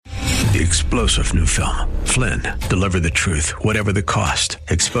The explosive new film, Flynn, deliver the truth, whatever the cost,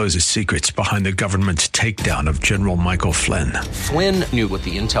 exposes secrets behind the government's takedown of General Michael Flynn. Flynn knew what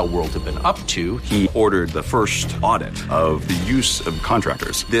the intel world had been up to. He ordered the first audit of the use of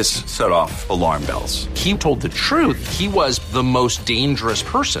contractors. This set off alarm bells. He told the truth. He was the most dangerous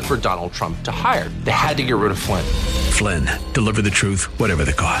person for Donald Trump to hire. They had to get rid of Flynn. Flynn, deliver the truth, whatever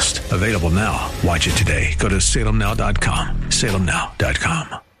the cost. Available now. Watch it today. Go to salemnow.com.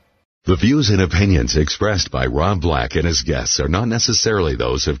 salemnow.com. The views and opinions expressed by Rob Black and his guests are not necessarily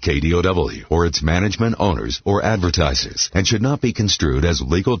those of KDOW or its management, owners, or advertisers, and should not be construed as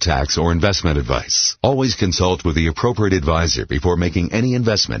legal, tax, or investment advice. Always consult with the appropriate advisor before making any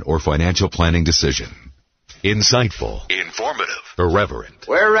investment or financial planning decision. Insightful, informative, irreverent.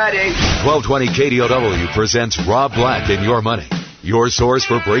 We're ready. 1220 KDOW presents Rob Black and Your Money. Your source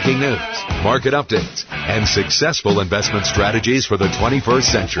for breaking news, market updates, and successful investment strategies for the 21st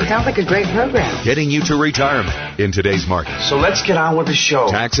century. Sounds like a great program. Getting you to retirement in today's market. So let's get on with the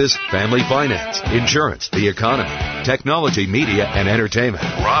show. Taxes, family finance, insurance, the economy, technology, media, and entertainment.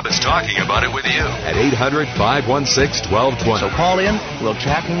 Rob is talking about it with you at 800-516-1220. So call in, we'll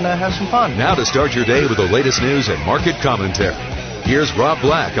chat and have some fun. Now to start your day with the latest news and market commentary. Here's Rob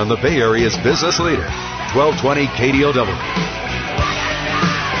Black on the Bay Area's business leader, 1220 KDOW.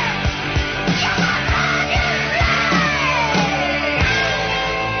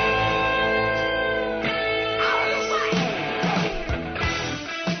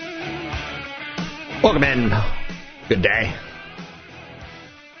 Welcome in. Good day.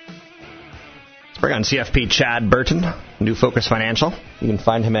 Let's bring on CFP Chad Burton, New Focus Financial. You can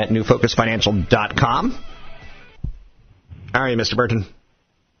find him at newfocusfinancial.com. How are you, Mr. Burton?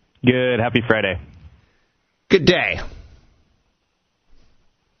 Good. Happy Friday. Good day.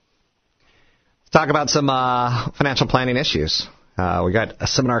 Let's talk about some financial planning issues. We got a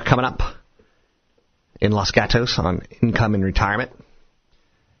seminar coming up in Los Gatos on income and retirement.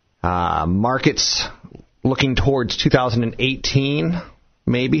 Markets looking towards 2018,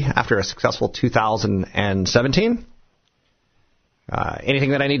 maybe, after a successful 2017.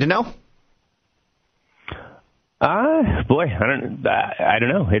 Anything that I need to know? Boy, I don't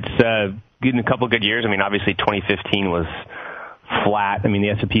know. It's been a couple good years. I mean, obviously 2015 was flat. I mean, the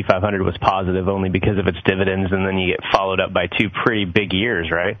S&P 500 was positive only because of its dividends, and then you get followed up by two pretty big years,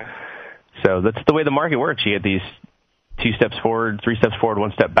 right? So that's the way the market works. You get these 2 steps forward, 3 steps forward,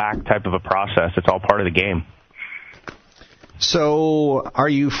 1 step back type of a process. It's all part of the game. So are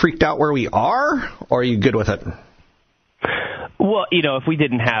you freaked out where we are, or are you good with it? Well, if we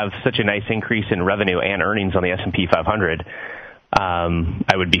didn't have such a nice increase in revenue and earnings on the S&P 500,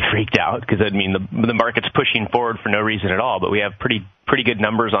 I would be freaked out because, I mean, the market's pushing forward for no reason at all, but we have pretty good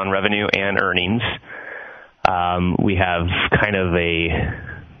numbers on revenue and earnings. We have kind of a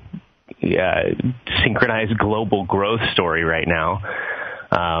synchronized global growth story right now.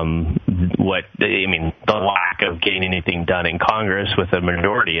 The lack of getting anything done in Congress with a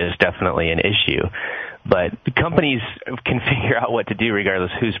majority is definitely an issue. But the companies can figure out what to do regardless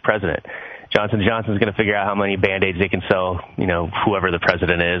who's president. Johnson & Johnson's going to figure out how many Band-Aids they can sell, whoever the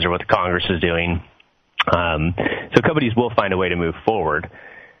president is or what the Congress is doing. So companies will find a way to move forward.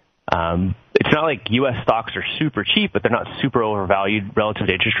 It's not like U.S. stocks are super cheap, but they're not super overvalued relative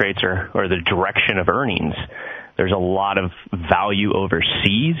to interest rates or the direction of earnings. There's a lot of value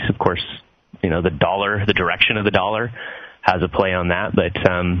overseas. Of course, the direction of the dollar has a play on that, but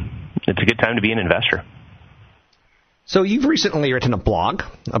it's a good time to be an investor. So you've recently written a blog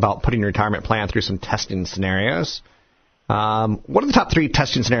about putting your retirement plan through some testing scenarios. What are the top 3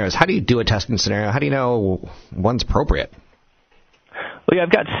 testing scenarios? How do you do a testing scenario? How do you know one's appropriate? Well, yeah,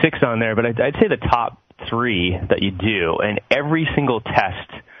 I've got 6 on there, but I'd say the top 3 that you do, and every single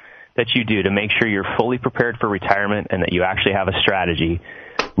test that you do to make sure you're fully prepared for retirement and that you actually have a strategy,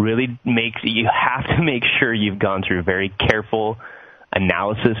 really you have to make sure you've gone through very careful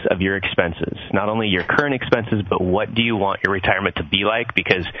analysis of your expenses, not only your current expenses, but what do you want your retirement to be like,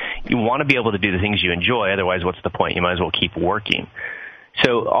 because you want to be able to do the things you enjoy. Otherwise, what's the point? You might as well keep working.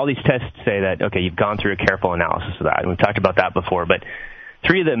 So all these tests say that, okay, you've gone through a careful analysis of that, and we've talked about that before, but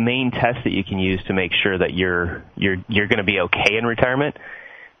 3 of the main tests that you can use to make sure that you're going to be okay in retirement.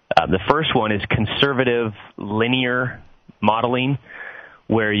 The first one is conservative linear modeling,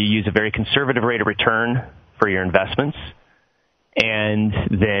 where you use a very conservative rate of return for your investments, and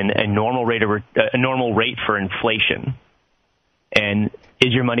then a normal rate for inflation. And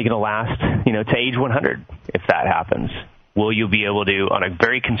is your money going to last, to age 100 if that happens? Will you be able to, on a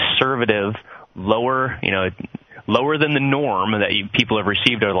very conservative, lower than the norm that people have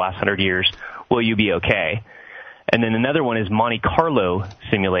received over the last 100 years, will you be okay? And then another one is Monte Carlo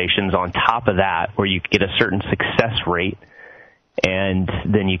simulations on top of that, where you get a certain success rate. And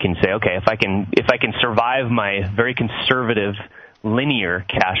then you can say, okay, if I can survive my very conservative linear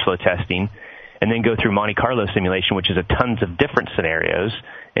cash flow testing, and then go through Monte Carlo simulation, which is a tons of different scenarios,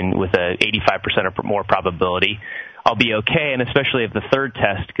 and with a 85% or more probability, I'll be okay. And especially if the third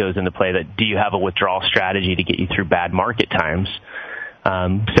test goes into play, that do you have a withdrawal strategy to get you through bad market times?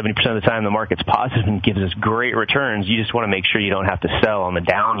 70% of the time the market's positive and gives us great returns. You just want to make sure you don't have to sell on the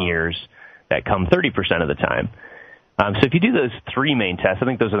down years that come 30% of the time. So if you do those three main tests, I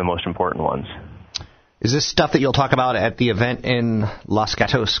think those are the most important ones. Is this stuff that you'll talk about at the event in Los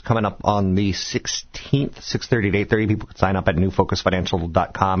Gatos coming up on the 16th, 6:30 to 8:30? People can sign up at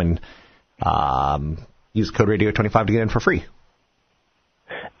newfocusfinancial.com and use code radio25 to get in for free.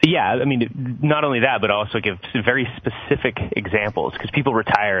 Yeah, I mean, not only that, but also give very specific examples, because people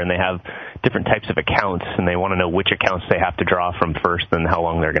retire and they have different types of accounts, and they want to know which accounts they have to draw from first and how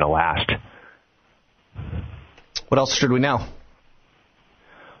long they're going to last. What else should we know?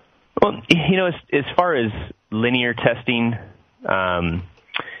 Well, as far as linear testing,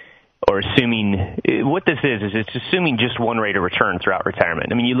 or assuming, what this is it's assuming just one rate of return throughout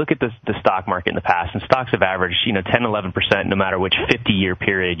retirement. I mean, you look at the stock market in the past, and stocks have averaged, 10, 11%, no matter which 50-year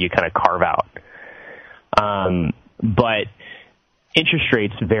period you kind of carve out. But interest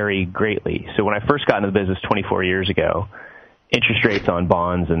rates vary greatly. So when I first got into the business 24 years ago, interest rates on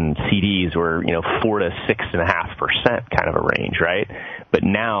bonds and CDs were, 4 to 6.5% kind of a range, right? But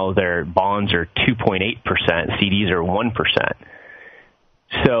now their bonds are 2.8%, CDs are 1%.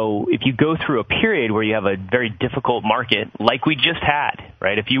 So if you go through a period where you have a very difficult market, like we just had,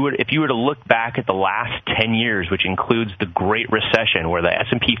 right? If you were to look back at the last 10 years, which includes the Great Recession, where the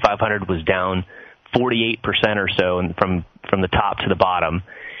S&P 500 was down 48% or so from the top to the bottom,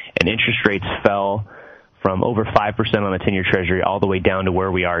 and interest rates fell from over 5% on the 10-year Treasury all the way down to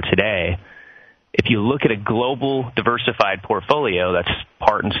where we are today. If you look at a global diversified portfolio that's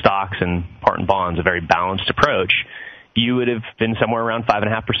part in stocks and part in bonds, a very balanced approach, you would have been somewhere around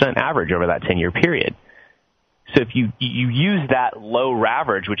 5.5% average over that 10-year period. So if you use that low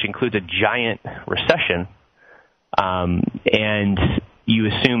average, which includes a giant recession, and you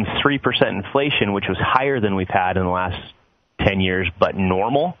assume 3% inflation, which was higher than we've had in the last 10 years, but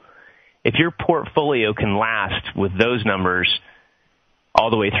normal, if your portfolio can last with those numbers all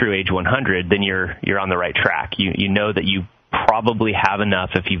the way through age 100, then you're on the right track. You know that you probably have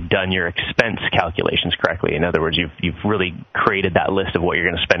enough if you've done your expense calculations correctly. In other words, you've really created that list of what you're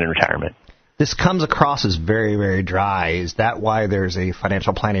going to spend in retirement. This comes across as very, very dry. Is that why there's a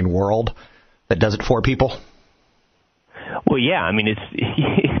financial planning world that does it for people? Well, yeah. I mean, it's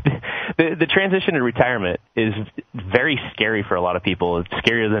the transition to retirement is very scary for a lot of people. It's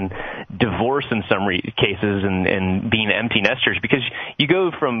scarier than divorce in some cases and being empty nesters, because you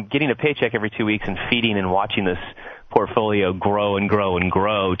go from getting a paycheck every 2 weeks and feeding and watching this portfolio grow and grow and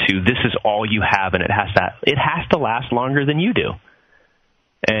grow to this is all you have, and it has to last longer than you do.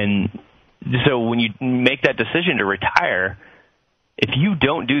 And so when you make that decision to retire, if you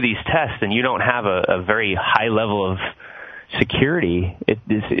don't do these tests and you don't have a very high level of security,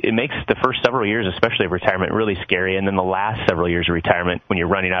 it makes the first several years, especially of retirement, really scary, and then the last several years of retirement, when you're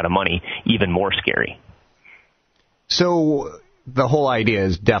running out of money, even more scary. So the whole idea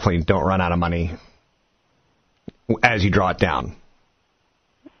is definitely don't run out of money as you draw it down.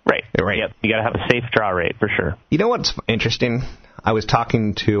 Right. Yep. You got to have a safe draw rate for sure. You know what's interesting? I was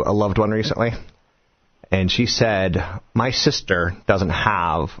talking to a loved one recently, and she said, my sister doesn't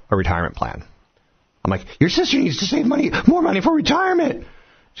have a retirement plan. I'm like, your sister needs to save more money for retirement.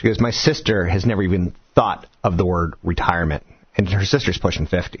 She goes, my sister has never even thought of the word retirement, and her sister's pushing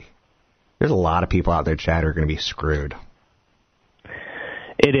 50. There's a lot of people out there, Chad, who are going to be screwed.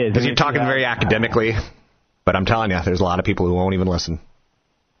 It is. Because you're talking very academically, but I'm telling you, there's a lot of people who won't even listen.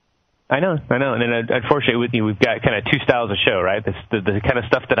 I know. And then unfortunately with you, we've got kind of two styles of show, right? The kind of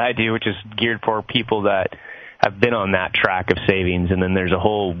stuff that I do, which is geared for people that have been on that track of savings, and then there's a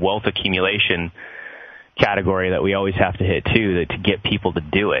whole wealth accumulation category that we always have to hit too, to get people to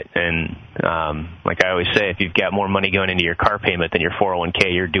do it. And like I always say, if you've got more money going into your car payment than your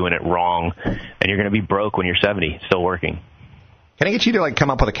 401k, you're doing it wrong, and you're going to be broke when you're 70, still working. Can I get you to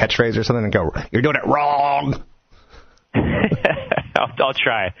come up with a catchphrase or something and go, you're doing it wrong? I'll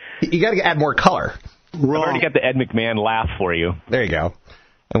try. You got to add more color. Wrong. I've already got the Ed McMahon laugh for you. There you go.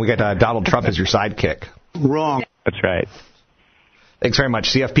 And we got Donald Trump as your sidekick. Wrong. That's right. Thanks very much.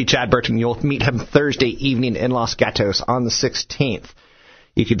 CFP Chad Burton. You'll meet him Thursday evening in Los Gatos on the 16th.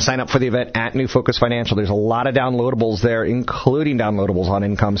 You can sign up for the event at New Focus Financial. There's a lot of downloadables there, including downloadables on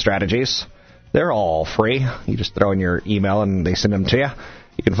income strategies. They're all free. You just throw in your email and they send them to you.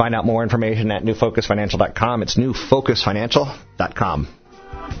 You can find out more information at newfocusfinancial.com. It's newfocusfinancial.com.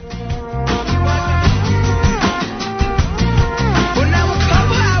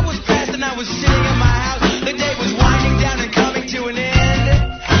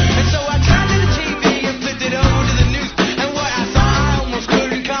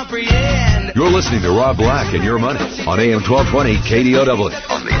 You're listening to Rob Black and Your Money on AM 1220 KDOW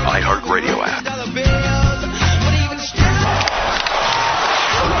on the iHeartRadio app. AM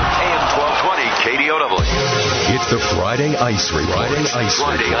 1220 KDOW. It's the Friday Ice Report.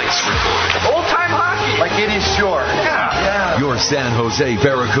 Friday Ice Report. Old-time hockey. Like it is short. Yeah. Your San Jose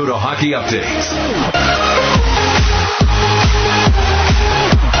Barracuda hockey updates.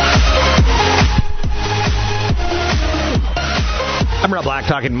 I'm Rob Black,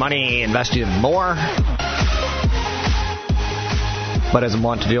 talking money, investing, and more. But as I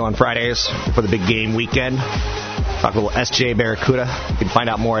want to do on Fridays for the big game weekend, talk a little SJ Barracuda. You can find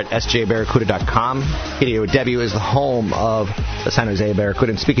out more at sjbarracuda.com. KDOW is the home of the San Jose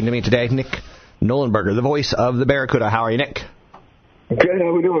Barracuda. And speaking to me today, Nick Nolenberger, the voice of the Barracuda. How are you, Nick? Good.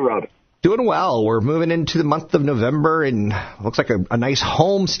 How we doing, Rob? Doing well. We're moving into the month of November, and looks like a nice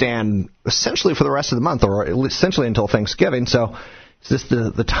homestand essentially for the rest of the month, or essentially until Thanksgiving. So is this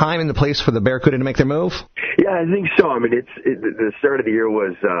the time and the place for the Barracuda to make their move? Yeah, I think so. I mean, the start of the year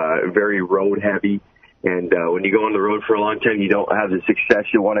was very road heavy, and when you go on the road for a long time, you don't have the success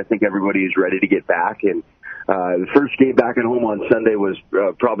you want. I think everybody is ready to get back, and the first game back at home on Sunday was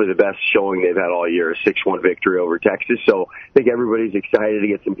probably the best showing they've had all year, a 6-1 victory over Texas. So I think everybody's excited to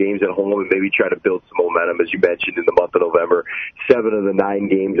get some games at home and maybe try to build some momentum, as you mentioned, in the month of November. 7 of the 9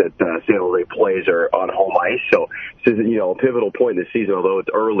 games that San Jose plays are on home ice. So this is, a pivotal point in the season, although it's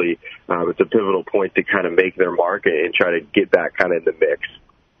early. It's a pivotal point to kind of make their mark and try to get back kind of in the mix.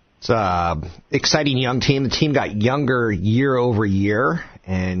 It's an exciting young team. The team got younger year over year,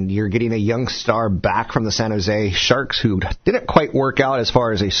 and you're getting a young star back from the San Jose Sharks who didn't quite work out as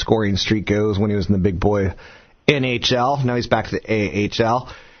far as a scoring streak goes when he was in the big boy NHL. Now he's back to the AHL.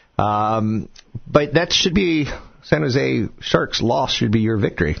 But that should be San Jose Sharks' loss should be your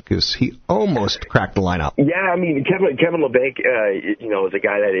victory because he almost cracked the lineup. Yeah, I mean, Kevin Labanc, is a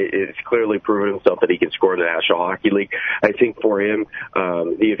guy that is clearly proven himself that he can score in the National Hockey League. I think for him,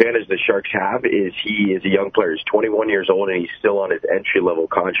 the advantage the Sharks have is he is a young player. He's 21 years old, and he's still on his entry-level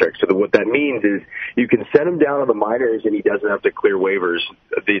contract. So what that means is you can send him down to the minors, and he doesn't have to clear waivers.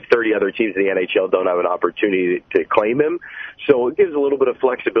 The 30 other teams in the NHL don't have an opportunity to claim him. So it gives a little bit of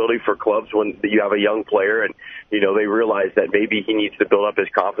flexibility for clubs when you have a young player and, they realize that maybe he needs to build up his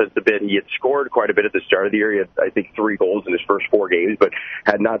confidence a bit. He had scored quite a bit at the start of the year. He had, I think, 3 goals in his first 4 games, but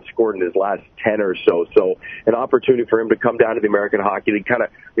had not scored in his last 10 or so. So an opportunity for him to come down to the American Hockey League, kind of,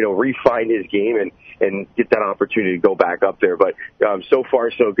 refine his game and get that opportunity to go back up there. But so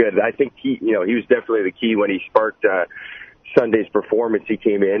far, so good. I think he was definitely the key when he sparked Sunday's performance. He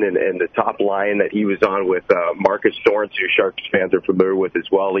came in and the top line that he was on with Marcus Sorensen, who Sharks fans are familiar with as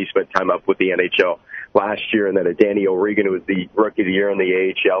well. He spent time up with the NHL last year, and then Danny O'Regan, who was the Rookie of the Year in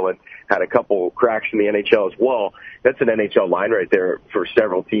the AHL and had a couple cracks in the NHL as well. That's an NHL line right there for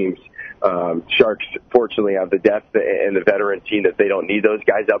several teams. Sharks fortunately have the depth and the veteran team that they don't need those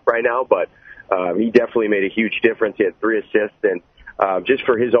guys up right now, but he definitely made a huge difference. He had 3 assists, and just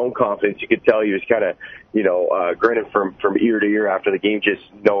for his own confidence, you could tell he was kind of, grinning from ear to ear after the game, just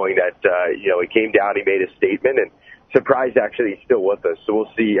knowing that, he came down, he made a statement, and surprised actually he's still with us. So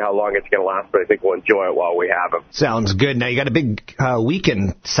we'll see how long it's going to last, but I think we'll enjoy it while we have him. Sounds good. Now you got a big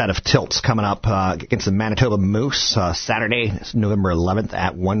weekend set of tilts coming up against the Manitoba Moose. Saturday, November 11th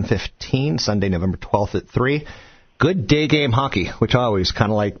at 1:15, Sunday, November 12th at 3. Good day game hockey, which I always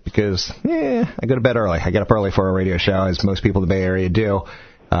kind of like because, I go to bed early. I get up early for a radio show, as most people in the Bay Area do.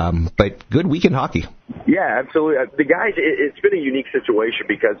 But good weekend hockey. Yeah, absolutely. The guys, it's been a unique situation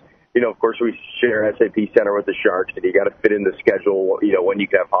because, of course, we share SAP Center with the Sharks, and you got to fit in the schedule, when you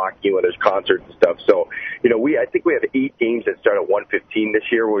can have hockey, when there's concerts and stuff. So, I think we have 8 games that start at 1:15 this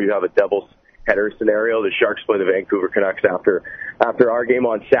year where you have a double header scenario. The Sharks play the Vancouver Canucks after our game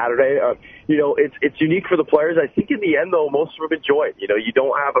on Saturday. It's unique for the players. I think in the end, though, most of them enjoy it. You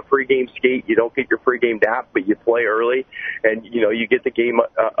don't have a pregame skate. You don't get your pregame nap, but you play early, and, you get the game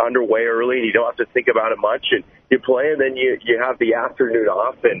underway early, and you don't have to think about it much, and you play, and then you have the afternoon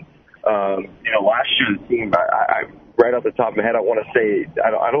off. And, last year's team, I right off the top of my head, I want to say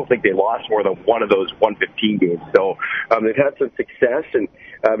I don't think they lost more than one of those 1:15 games. So they've had some success, and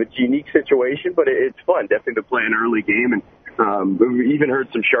it's a unique situation, but it's fun, definitely to play an early game. And we've even heard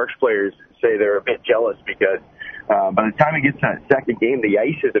some Sharks players say they're a bit jealous because by the time it gets to that second game, the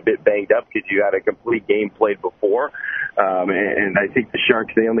ice is a bit banged up because you had a complete game played before. And I think the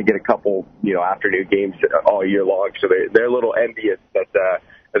Sharks, they only get a couple, afternoon games all year long, so they're a little envious that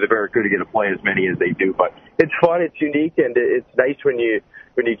the Barracuda get to play as many as they do. But it's fun, it's unique, and it's nice when you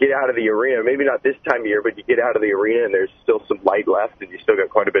get out of the arena. Maybe not this time of year, but you get out of the arena and there's still some light left, and you still got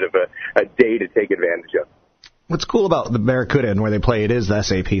quite a bit of a day to take advantage of. What's cool about the Barracuda and where they play, it is the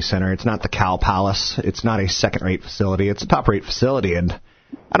SAP Center. It's not the Cal Palace. It's not a second-rate facility. It's a top-rate facility, and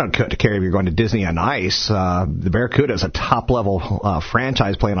I don't care if you're going to Disney on Ice. The Barracuda is a top-level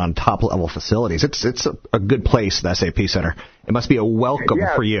franchise playing on top-level facilities. It's a good place, the SAP Center. It must be a welcome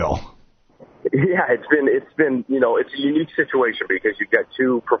for you. Yeah, it's been it's a unique situation because you've got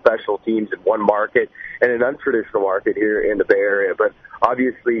two professional teams in one market and an untraditional market here in the Bay Area. But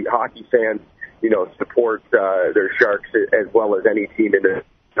obviously, hockey fans, support their Sharks as well as any team in the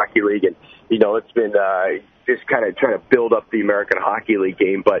Hockey League, and it's been just kind of trying to build up the American Hockey League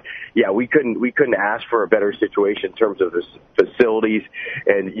game. But yeah, we couldn't ask for a better situation in terms of the facilities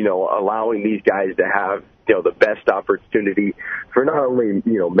and allowing these guys to have the best opportunity for not only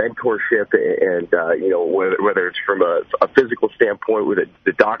mentorship and whether it's from a physical standpoint with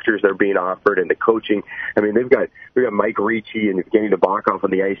the doctors that are being offered and the coaching. I mean, we've got Mike Ricci and Evgeny Nabokov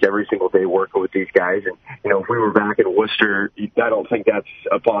on the ice every single day working with these guys. And if we were back in Worcester, I don't think that's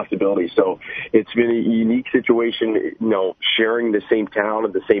a possibility. So it's been a unique situation, sharing the same town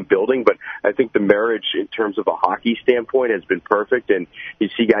and the same building. But I think the marriage in terms of a hockey standpoint has been perfect. And you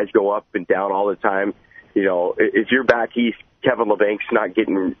see guys go up and down all the time. If you're back east, Kevin Labank's not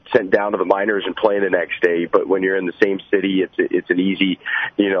getting sent down to the minors and playing the next day. But when you're in the same city, it's an easy,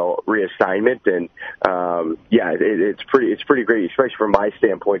 reassignment. And it's pretty great, especially from my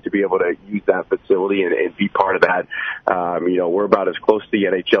standpoint, to be able to use that facility and be part of that. We're about as close to the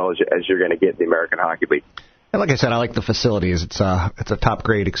NHL as you're going to get in the American Hockey League. And like I said, I like the facilities. It's a top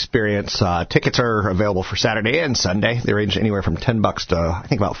grade experience. Tickets are available for Saturday and Sunday. They range anywhere from $10 to I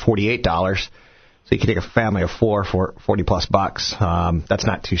think about $48. So you can take a family of four for $40+. That's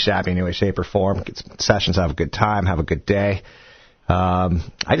not too shabby in any way, shape, or form. Get some sessions, have a good time, have a good day.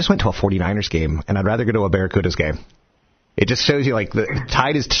 I just went to a 49ers game, and I'd rather go to a Barracudas game. It just shows you, like, the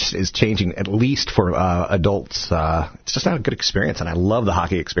tide is changing, at least for adults. It's just not a good experience, and I love the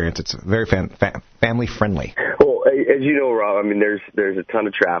hockey experience. It's very family-friendly. Well, as you know, Rob, I mean, there's a ton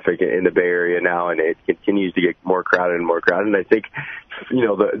of traffic in the Bay Area now, and it continues to get more crowded and more crowded. And I think,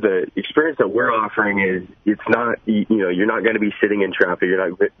 the experience that we're offering is it's not, you're not going to be sitting in traffic. You're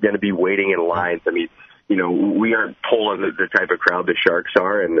not going to be waiting in lines. I mean, we aren't pulling the type of crowd the Sharks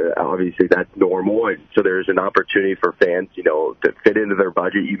are, and obviously that's normal. And so there's an opportunity for fans, to fit into their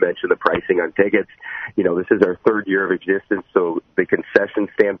budget. You mentioned the pricing on tickets. This is our third year of existence, so the concession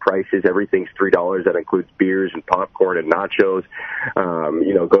stand prices, everything's $3. That includes beers and popcorn and nachos.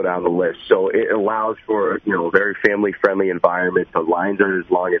 Go down the list. So it allows for a very family-friendly environment. The lines aren't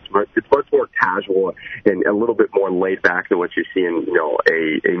as long. It's much more casual and a little bit more laid back than what you see in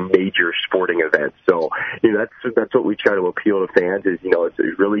a major sporting event. So that's what we try to appeal to fans is,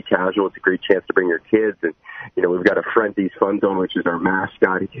 it's really casual. It's a great chance to bring your kids. And, we've got a Frenzies Fun Zone, which is our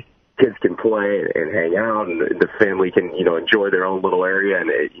mascot. Kids can play and hang out, and the family can, enjoy their own little area, and,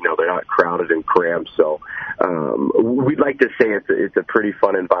 they're not crowded and crammed. So we'd like to say it's a pretty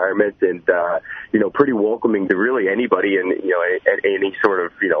fun environment and, pretty welcoming to really anybody and, any sort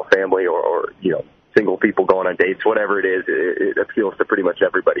of, family or single people going on dates, whatever it is, it appeals to pretty much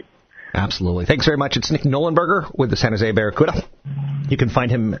everybody. Absolutely. Thanks very much. It's Nick Nolenberger with the San Jose Barracuda. You can find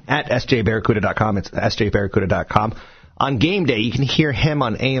him at sjbarracuda.com. It's sjbarracuda.com. On game day, you can hear him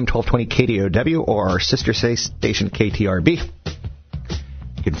on AM 1220 KDOW or our sister station KTRB.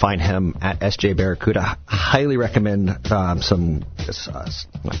 You can find him at SJ Barracuda. Highly recommend some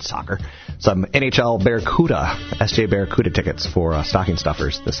NHL Barracuda, SJ Barracuda tickets for stocking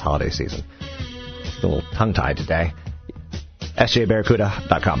stuffers this holiday season. A little tongue-tied today.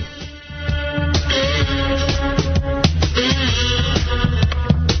 sjbarracuda.com.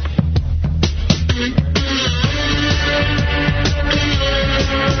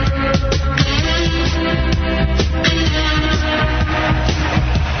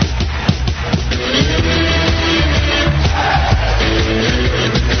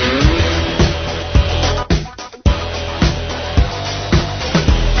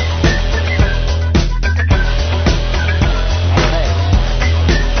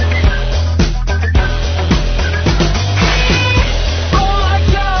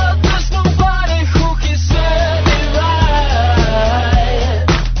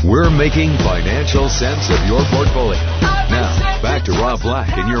 Making financial sense of your portfolio. Now, back to Rob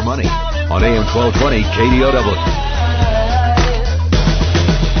Black and Your Money on AM 1220 KDOW.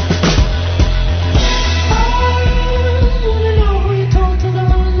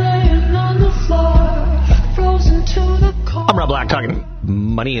 I'm Rob Black, talking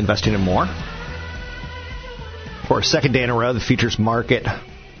money, investing, and more. For a second day in a row, the futures market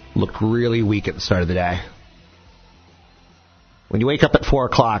looked really weak at the start of the day. When you wake up at 4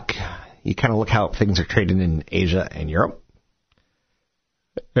 o'clock, you kind of look how things are trading in Asia and Europe.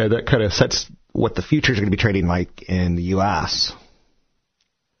 That kind of sets what the futures are going to be trading like in the U.S.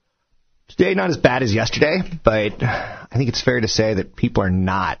 Today, not as bad as yesterday, but I think it's fair to say that people are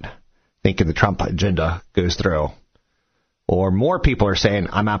not thinking the Trump agenda goes through. Or more people are saying,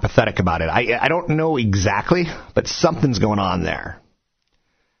 I'm apathetic about it. I don't know exactly, but something's going on there.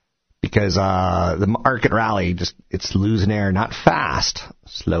 Because the market rally, it's losing air, not fast,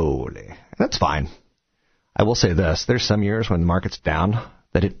 slowly. And that's fine. I will say this. There's some years when the market's down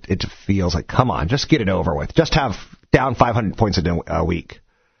that it feels like, come on, just get it over with. Just have down 500 points a week.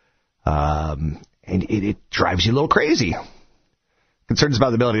 And it drives you a little crazy. Concerns about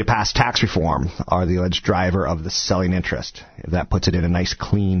the ability to pass tax reform are the alleged driver of the selling interest. If that puts it in a nice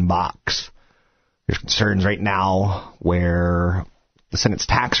clean box. There's concerns right now where the Senate's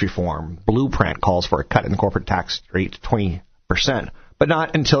tax reform blueprint calls for a cut in the corporate tax rate to 20%, but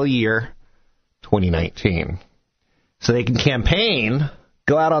not until year 2019. So they can campaign,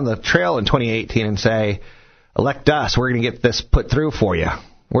 go out on the trail in 2018 and say, elect us, we're going to get this put through for you.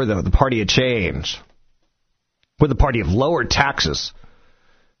 We're the party of change. We're the party of lower taxes.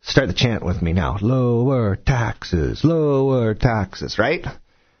 Start the chant with me now. Lower taxes, right?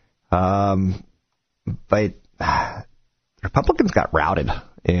 But Republicans got routed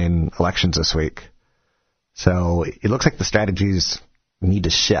in elections this week. So it looks like the strategies need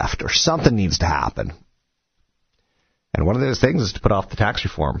to shift or something needs to happen. And one of those things is to put off the tax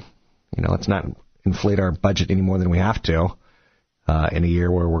reform. Let's not inflate our budget any more than we have to in a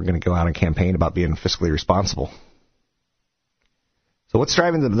year where we're going to go out and campaign about being fiscally responsible. So what's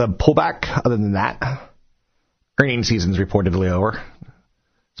driving the pullback other than that? Earnings season's reportedly over.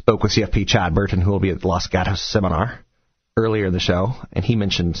 Spoke with CFP Chad Burton, who will be at the Los Gatos seminar earlier in the show, and he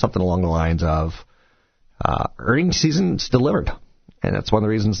mentioned something along the lines of earnings season's delivered. And that's one of the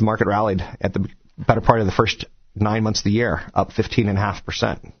reasons the market rallied at the better part of the first 9 months of the year, up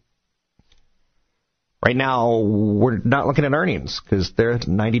 15.5%. Right now, we're not looking at earnings because they're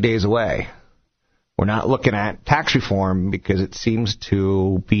 90 days away. We're not looking at tax reform because it seems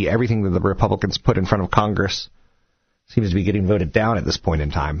to be everything that the Republicans put in front of Congress seems to be getting voted down at this point in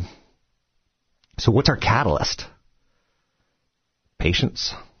time. So what's our catalyst?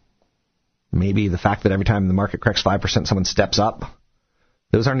 Patience? Maybe the fact that every time the market corrects 5%, someone steps up?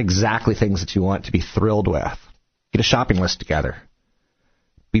 Those aren't exactly things that you want to be thrilled with. Get a shopping list together.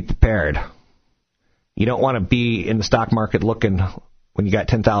 Be prepared. You don't want to be in the stock market looking when you got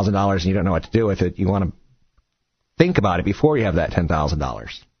 $10,000 and you don't know what to do with it. You want to think about it before you have that $10,000.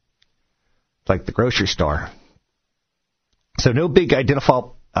 It's like the grocery store. So no big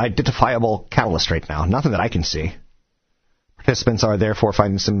identifiable catalyst right now. Nothing that I can see. Participants are therefore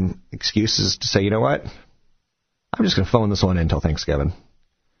finding some excuses to say, you know what? I'm just going to phone this one in until Thanksgiving.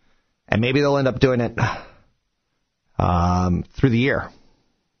 And maybe they'll end up doing it through the year.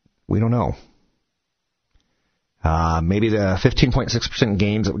 We don't know. Maybe the 15.6%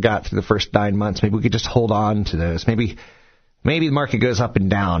 gains that we got through the first 9 months, maybe we could just hold on to those. Maybe the market goes up and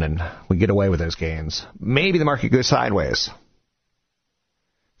down and we get away with those gains. Maybe the market goes sideways.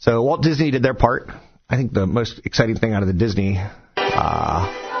 So Walt Disney did their part. I think the most exciting thing out of the Disney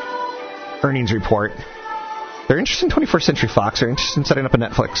earnings report, they're interested in 21st Century Fox. They're interested in setting up a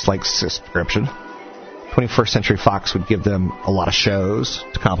Netflix-like subscription. 21st Century Fox would give them a lot of shows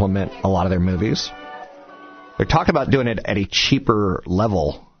to complement a lot of their movies. They're talking about doing it at a cheaper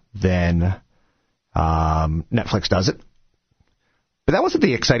level than Netflix does it. But that wasn't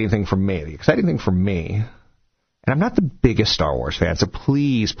the exciting thing for me. The exciting thing for me, and I'm not the biggest Star Wars fan, so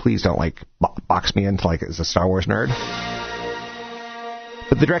please don't box me into as a Star Wars nerd.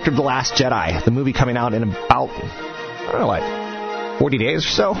 But the director of The Last Jedi, the movie coming out in about, 40 days or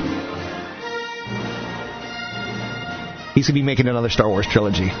so. He's going to be making another Star Wars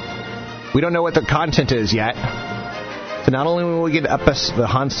trilogy. We don't know what the content is yet. So not only will we get the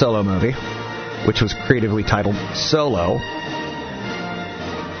Han Solo movie, which was creatively titled Solo,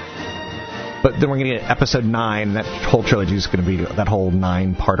 but then we're going to get Episode 9. That whole trilogy is going to be, that whole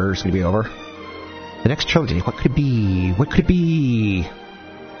 9-parter is going to be over. The next trilogy, what could it be? What could it be?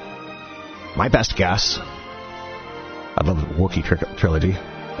 My best guess, I love the Wookiee trilogy.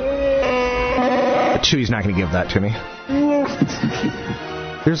 But Chewie's not going to give that to me.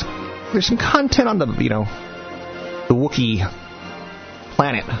 There's there's some content on the Wookiee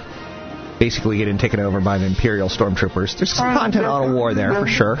planet basically getting taken over by the Imperial stormtroopers. There's some content on a war there for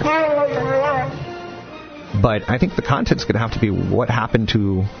sure. But I think the content's going to have to be what happened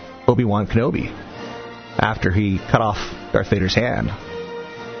to Obi-Wan Kenobi after he cut off Darth Vader's hand.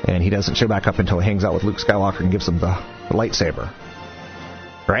 And he doesn't show back up until he hangs out with Luke Skywalker and gives him the lightsaber.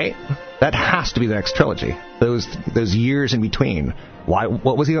 Right? That has to be the next trilogy. Those years in between.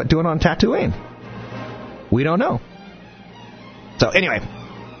 What was he doing on Tatooine? We don't know. So anyway,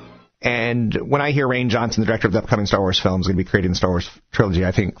 and when I hear Rian Johnson, the director of the upcoming Star Wars film, is going to be creating the Star Wars trilogy,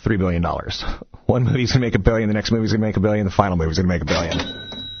 I think $3 billion. One movie's going to make $1 billion, the next movie's going to make $1 billion, the final movie's going to make $1 billion.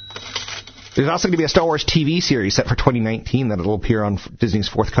 There's also going to be a Star Wars TV series set for 2019 that will appear on Disney's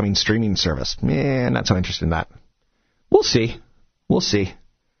forthcoming streaming service. Not so interested in that. We'll see. You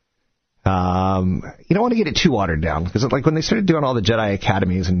don't want to get it too watered down, because like when they started doing all the Jedi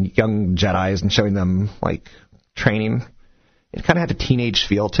academies and young Jedis and showing them like training, it kind of had a teenage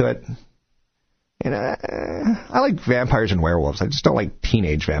feel to it. And I like vampires and werewolves. I just don't like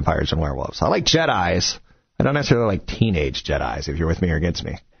teenage vampires and werewolves. I like Jedis. I don't necessarily like teenage Jedis, if you're with me or against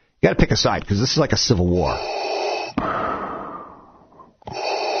me. You got to pick a side, because this is like a civil war.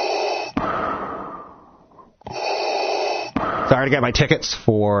 So I already got my tickets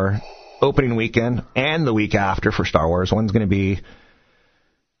for opening weekend and the week after for Star Wars. One's going to be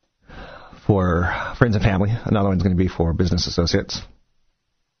for friends and family. Another one's going to be for business associates.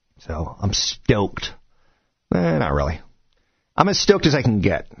 So I'm stoked. Not really. I'm as stoked as I can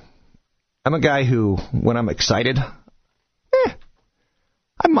get. I'm a guy who, when I'm excited,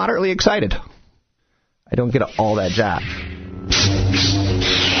 I'm moderately excited. I don't get all that jacked.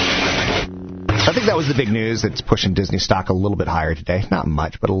 I think that was the big news that's pushing Disney stock a little bit higher today. Not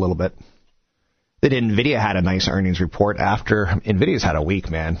much, but a little bit. That NVIDIA had a nice earnings report after. NVIDIA's had a week,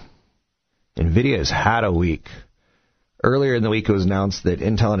 man. NVIDIA's had a week. Earlier in the week, it was announced that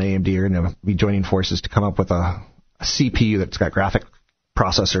Intel and AMD are going to be joining forces to come up with a CPU that's got graphic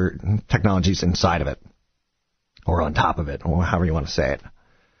processor technologies inside of it, or on top of it, or however you want to say it.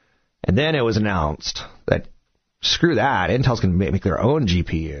 And then it was announced that, screw that, Intel's going to make their own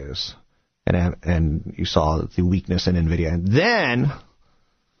GPUs. And you saw the weakness in NVIDIA. And then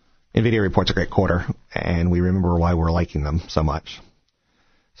NVIDIA reports a great quarter, and we remember why we're liking them so much.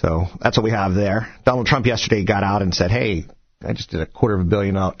 So that's what we have there. Donald Trump yesterday got out and said, hey, I just did a $250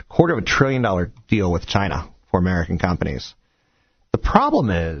 billion deal with China for American companies. The problem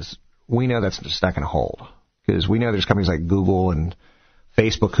is, we know that's just not going to hold, because we know there's companies like Google and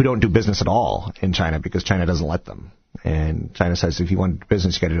Facebook who don't do business at all in China because China doesn't let them. And China says, if you want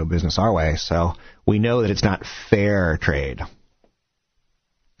business, you got to do business our way. So we know that it's not fair trade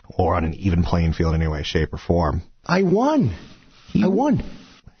or on an even playing field in any way, shape, or form. I won. He won.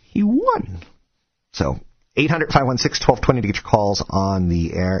 So 800-516-1220 to get your calls on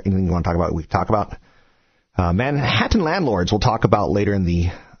the air. Anything you want to talk about, we can talk about. Manhattan landlords we'll talk about later in the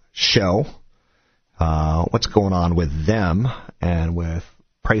show. What's going on with them and with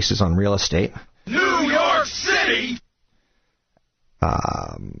prices on real estate. New York City!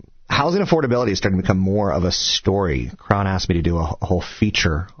 Housing affordability is starting to become more of a story. Crown asked me to do a whole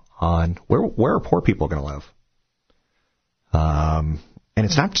feature on where are poor people going to live. And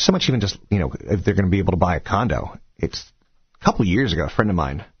it's not so much even just, if they're going to be able to buy a condo. It's a couple of years ago, a friend of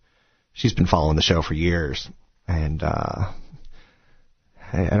mine, she's been following the show for years, and I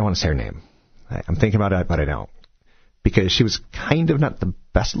don't want to say her name. I'm thinking about it, but I don't. Because she was kind of not the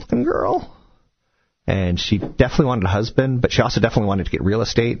best-looking girl, and she definitely wanted a husband, but she also definitely wanted to get real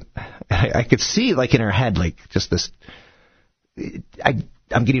estate. I could see, like, in her head, like, just this,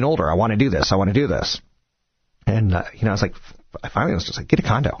 I'm getting older, I want to do this. And, I was like, I finally was just like, get a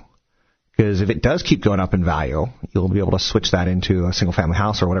condo. Because if it does keep going up in value, you'll be able to switch that into a single-family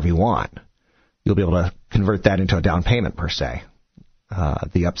house or whatever you want. You'll be able to convert that into a down payment, per se.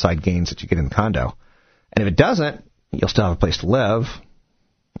 The upside gains that you get in the condo. And if it doesn't, you'll still have a place to live,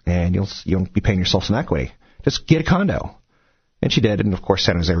 and you'll be paying yourself some equity. Just get a condo. And she did, and of course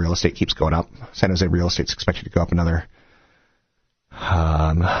San Jose real estate keeps going up. San Jose real estate's expected to go up another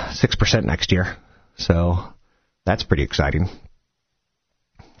 6% next year. So that's pretty exciting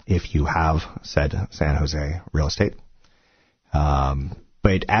if you have said San Jose real estate.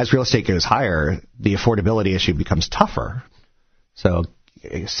 But as real estate goes higher, the affordability issue becomes tougher. So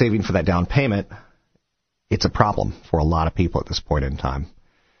saving for that down payment, it's a problem for a lot of people at this point in time.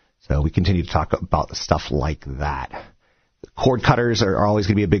 So we continue to talk about stuff like that. Cord cutters are always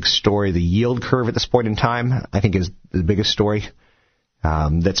going to be a big story. The yield curve at this point in time, I think, is the biggest story.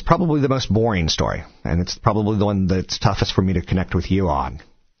 That's probably the most boring story, and it's probably the one that's toughest for me to connect with you on.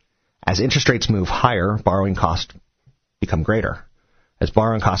 As interest rates move higher, borrowing costs become greater. As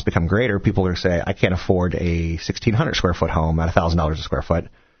borrowing costs become greater, people are going to say, I can't afford a 1,600 square foot home at $1,000 a square foot.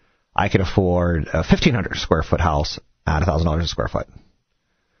 I can afford a 1,500 square foot house at $1,000 a square foot.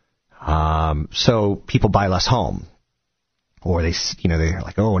 So people buy less home. Or they're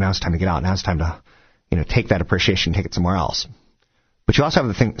like, oh, now it's time to get out. Now it's time to, take that appreciation, take it somewhere else. But you also have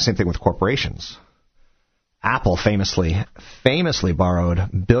the same thing with corporations. Apple famously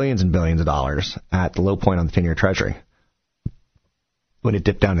borrowed billions and billions of dollars at the low point on the 10-year Treasury when it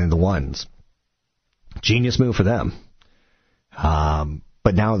dipped down into the ones. Genius move for them.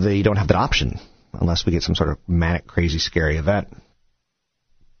 But now they don't have that option unless we get some sort of manic, crazy, scary event.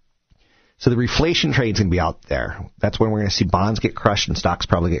 So the reflation trade's going to be out there. That's when we're going to see bonds get crushed and stocks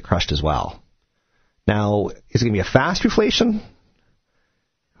probably get crushed as well. Now, is it going to be a fast reflation?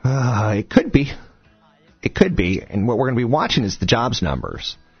 It could be. It could be. And what we're going to be watching is the jobs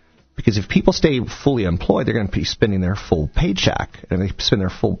numbers. Because if people stay fully employed, they're going to be spending their full paycheck. And if they spend their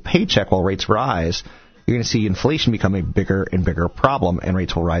full paycheck while rates rise, you're going to see inflation become a bigger and bigger problem, and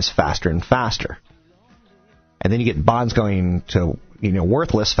rates will rise faster and faster. And then you get bonds going to,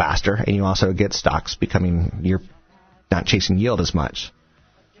 worthless faster, and you also get stocks you're not chasing yield as much.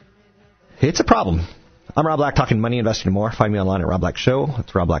 It's a problem. I'm Rob Black, talking money, investing, and more. Find me online at Rob Black Show.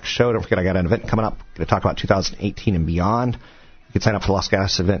 That's Rob Black Show. Don't forget, I got an event coming up. I'm going to talk about 2018 and beyond. You can sign up for the Las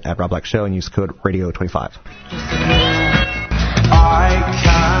Vegas event at Rob Black Show and use code RADIO25. I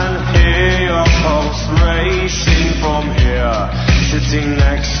can hear your pulse racing from here. Sitting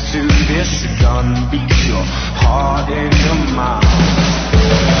next to this gun, beat your heart in your mouth.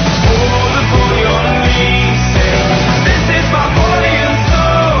 Hold upon your knees, sing, this is my body and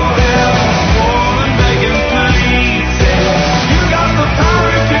soul. Warm and begging, please, sing, you got the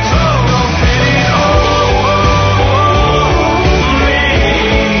power and control. Don't fit it me.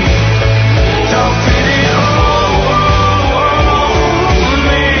 Don't fit it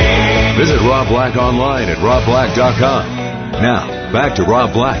me. Visit Rob Black online at robblack.com. Now, back to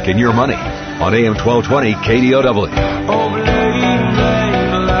Rob Black and Your Money on AM 1220 KDOW.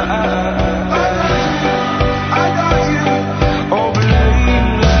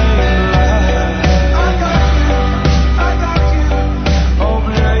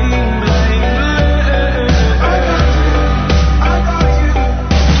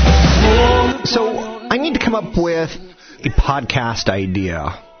 So, I need to come up with a podcast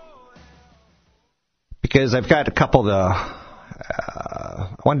idea. Because I've got a couple I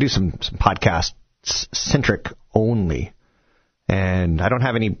want to do some podcast-centric only. And I don't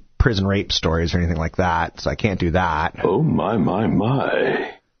have any prison rape stories or anything like that, so I can't do that. Oh,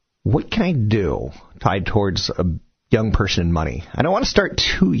 my. What can I do tied towards a young person and money? I don't want to start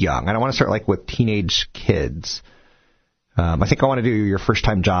too young. I don't want to start with teenage kids. I think I want to do your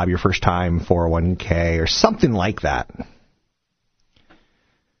first-time job, your first-time 401k, or something like that.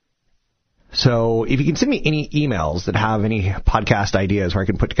 So if you can send me any emails that have any podcast ideas where I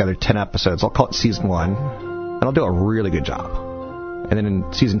can put together 10 episodes, I'll call it Season 1, and I'll do a really good job. And then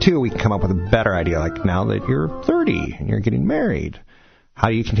in Season 2, we can come up with a better idea, like now that you're 30 and you're getting married, how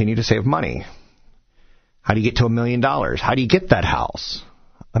do you continue to save money? How do you get to $1 million? How do you get that house?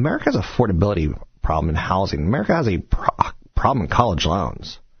 America has an affordability problem in housing. America has a problem in college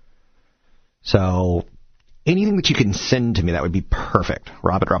loans. So anything that you can send to me, that would be perfect.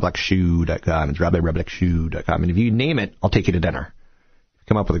 Rob at robblackshoe.com. It's rob at robblackshoe.com. And if you name it, I'll take you to dinner.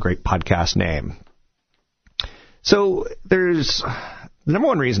 Come up with a great podcast name. So there's the number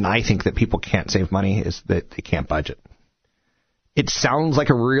one reason I think that people can't save money is that they can't budget. It sounds like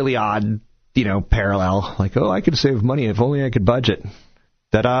a really odd, parallel. Like, oh, I could save money if only I could budget.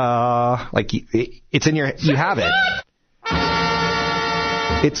 Ta-da! It's in you have it.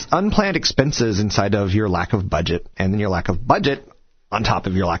 It's unplanned expenses inside of your lack of budget, and then your lack of budget on top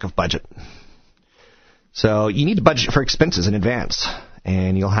of your lack of budget. So you need to budget for expenses in advance,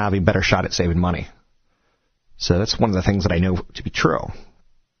 and you'll have a better shot at saving money. So that's one of the things that I know to be true.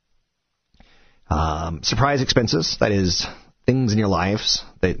 Surprise expenses, that is, things in your lives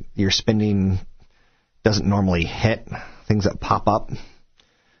that your spending doesn't normally hit, things that pop up,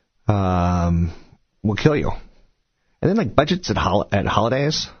 will kill you. And then budgets at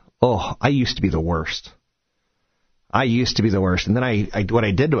holidays. Oh, I used to be the worst. And then what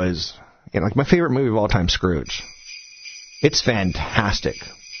I did was, my favorite movie of all time, Scrooge. It's fantastic.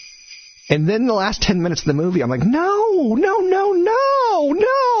 And then the last 10 minutes of the movie, I'm like, no.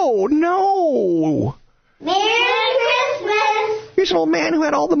 Merry Christmas. Here's an old man who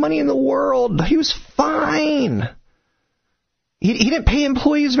had all the money in the world. He was fine. He didn't pay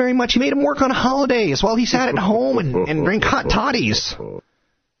employees very much. He made them work on holidays while he sat at home and drank hot toddies.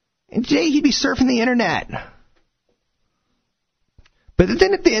 And today he'd be surfing the internet. But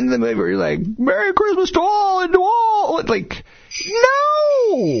then at the end of the movie, you're like, Merry Christmas to all and to all. It's like,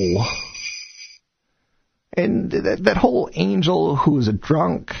 no! And that whole angel who's a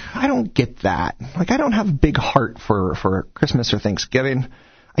drunk, I don't get that. Like, I don't have a big heart for Christmas or Thanksgiving.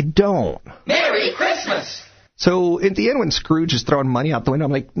 I don't. Merry Christmas! So at the end, when Scrooge is throwing money out the window,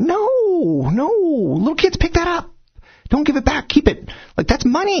 I'm like, no, little kids, pick that up. Don't give it back, keep it. Like, that's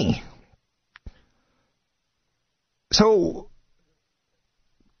money. So,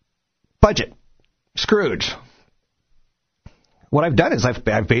 budget, Scrooge. What I've done is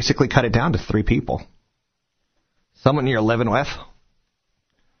I've basically cut it down to 3 people. Someone you're living with,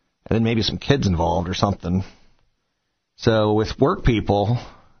 and then maybe some kids involved or something. So with work people,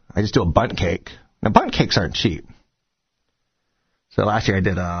 I just do a bundt cake. Now, bundt cakes aren't cheap. So last year I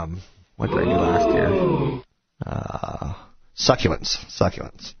did, what did I do last year?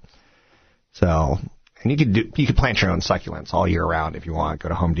 Succulents. So, and you could plant your own succulents all year round if you want. Go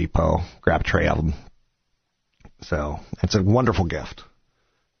to Home Depot, grab a tray of them. So, it's a wonderful gift.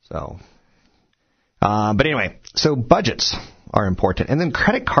 So, but anyway, so budgets are important. And then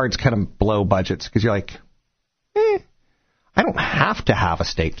credit cards kind of blow budgets because you're like, I don't have to have a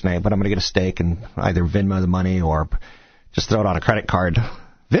steak tonight, but I'm going to get a steak and either Venmo the money or just throw it on a credit card.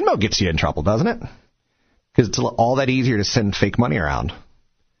 Venmo gets you in trouble, doesn't it? Because it's all that easier to send fake money around.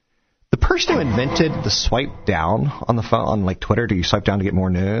 The person who invented the swipe down on the phone, on like Twitter, do you swipe down to get more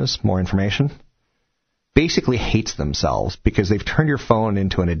news, more information? Basically hates themselves because they've turned your phone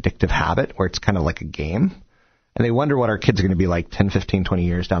into an addictive habit where it's kind of like a game. And they wonder what our kids are going to be like 10, 15, 20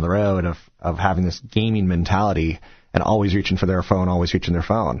 years down the road of having this gaming mentality and always reaching for their phone, always reaching their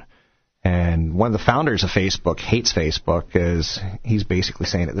phone. And one of the founders of Facebook hates Facebook because he's basically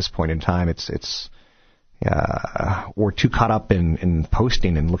saying at this point in time we're too caught up in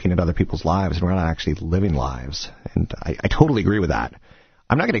posting and looking at other people's lives and we're not actually living lives. And I totally agree with that.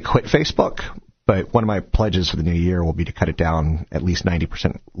 I'm not going to quit Facebook, but one of my pledges for the new year will be to cut it down at least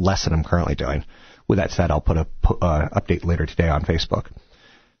 90% less than I'm currently doing. With that said, I'll put a update later today on Facebook.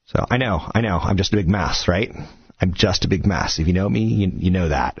 So I know, I'm just a big mess, right? I'm just a big mess. If you know me, you know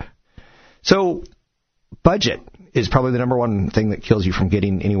that. So budget is probably the number one thing that kills you from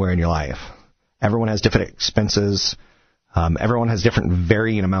getting anywhere in your life. Everyone has different expenses. Everyone has different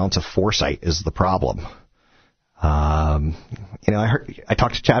varying amounts of foresight is the problem. I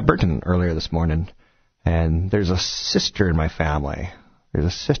talked to Chad Burton earlier this morning, and there's a sister in my family. There's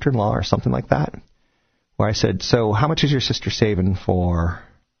a sister-in-law or something like that, where I said, so how much is your sister saving for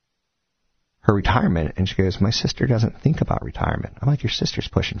her retirement? And she goes, my sister doesn't think about retirement. I'm like, your sister's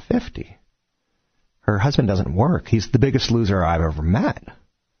pushing 50. Her husband doesn't work. He's the biggest loser I've ever met.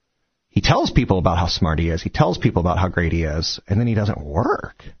 He tells people about how smart he is. He tells people about how great he is, and then he doesn't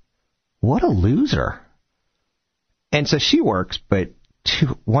work. What a loser. And so she works, but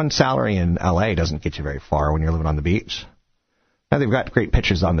one salary in L.A. doesn't get you very far when you're living on the beach. Now, they've got great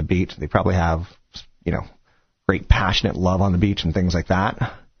pictures on the beach. They probably have, great passionate love on the beach and things like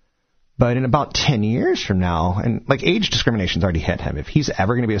that. But in about 10 years from now, and like age discrimination's already hit him. If he's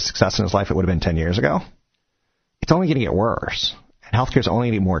ever going to be a success in his life, it would have been 10 years ago. It's only going to get worse. And healthcare's only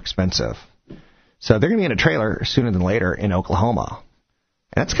going to get more expensive. So they're going to be in a trailer sooner than later in Oklahoma.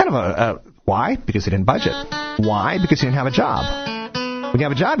 And that's kind of why? Because they didn't budget. Why? Because you didn't have a job. When you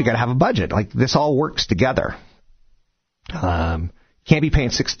have a job, you got to have a budget. Like, this all works together. You can't be paying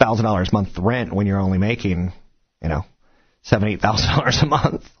 $6,000 a month rent when you're only making, $7,000, $8,000 a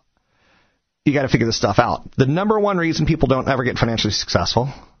month. You got to figure this stuff out. The number one reason people don't ever get financially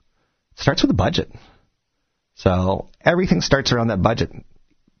successful starts with a budget. So everything starts around that budget.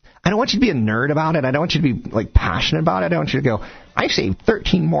 I don't want you to be a nerd about it. I don't want you to be passionate about it. I don't want you to go, I saved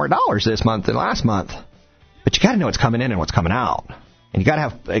 $13 more this month than last month. But you got to know what's coming in and what's coming out. And you got to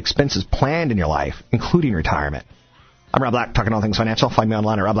have expenses planned in your life, including retirement. I'm Rob Black, talking all things financial. Find me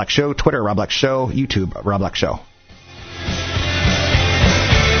online at Rob Black Show, Twitter, Rob Black Show, YouTube, Rob Black Show.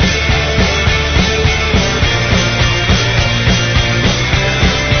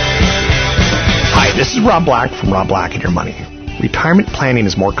 Hi, this is Rob Black from Rob Black and Your Money. Retirement planning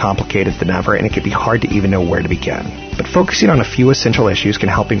is more complicated than ever, and it can be hard to even know where to begin. But focusing on a few essential issues can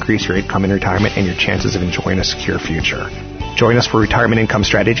help increase your income in retirement and your chances of enjoying a secure future. Join us for Retirement Income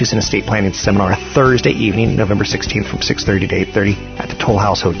Strategies and Estate Planning Seminar Thursday evening, November 16th from 6:30 to 8:30 at the Toll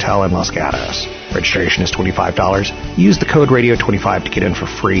House Hotel in Los Gatos. Registration is $25. Use the code RADIO25 to get in for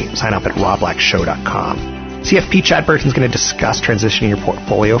free. Sign up at robblackshow.com. CFP Chad Burton's going to discuss transitioning your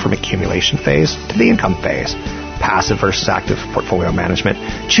portfolio from accumulation phase to the income phase. passive versus active portfolio management,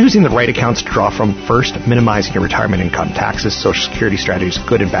 choosing the right accounts to draw from first, minimizing your retirement income, taxes, Social Security strategies,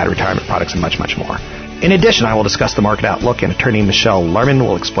 good and bad retirement products, and much, much more. In addition, I will discuss the market outlook, and attorney Michelle Larman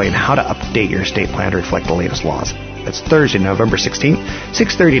will explain how to update your estate plan to reflect the latest laws. That's Thursday, November 16th,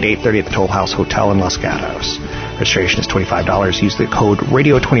 6:30 to 8:30 at the Toll House Hotel in Los Gatos. Registration is $25. Use the code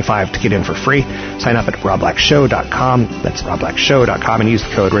RADIO25 to get in for free. Sign up at robblackshow.com. That's robblackshow.com, and use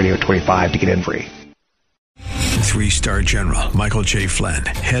the code RADIO25 to get in free. 3-star General Michael J. Flynn,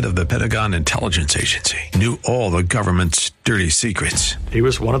 head of the Pentagon Intelligence Agency, knew all the government's dirty secrets. He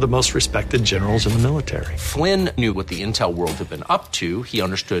was one of the most respected generals in the military. Flynn knew what the intel world had been up to. He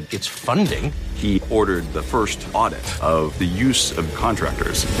understood its funding. He ordered the first audit of the use of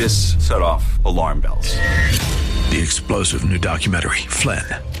contractors. This set off alarm bells. The explosive new documentary, Flynn,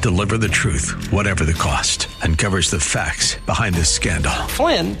 Deliver the Truth, Whatever the Cost, uncovers the facts behind this scandal.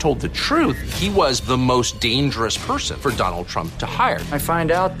 Flynn told the truth. He was the most dangerous person for Donald Trump to hire. I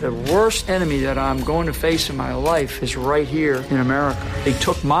find out the worst enemy that I'm going to face in my life is right here in America. They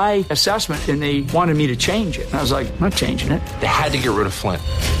took my assessment and they wanted me to change it. And I was like, I'm not changing it. They had to get rid of Flynn.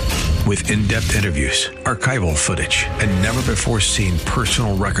 With in-depth interviews, archival footage, and never-before-seen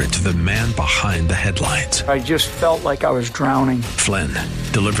personal records of the man behind the headlines. I just felt like I was drowning. Flynn,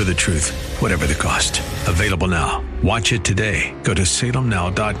 Deliver the Truth, Whatever the Cost. Available now. Watch it today. Go to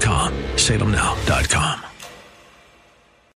salemnow.com. salemnow.com.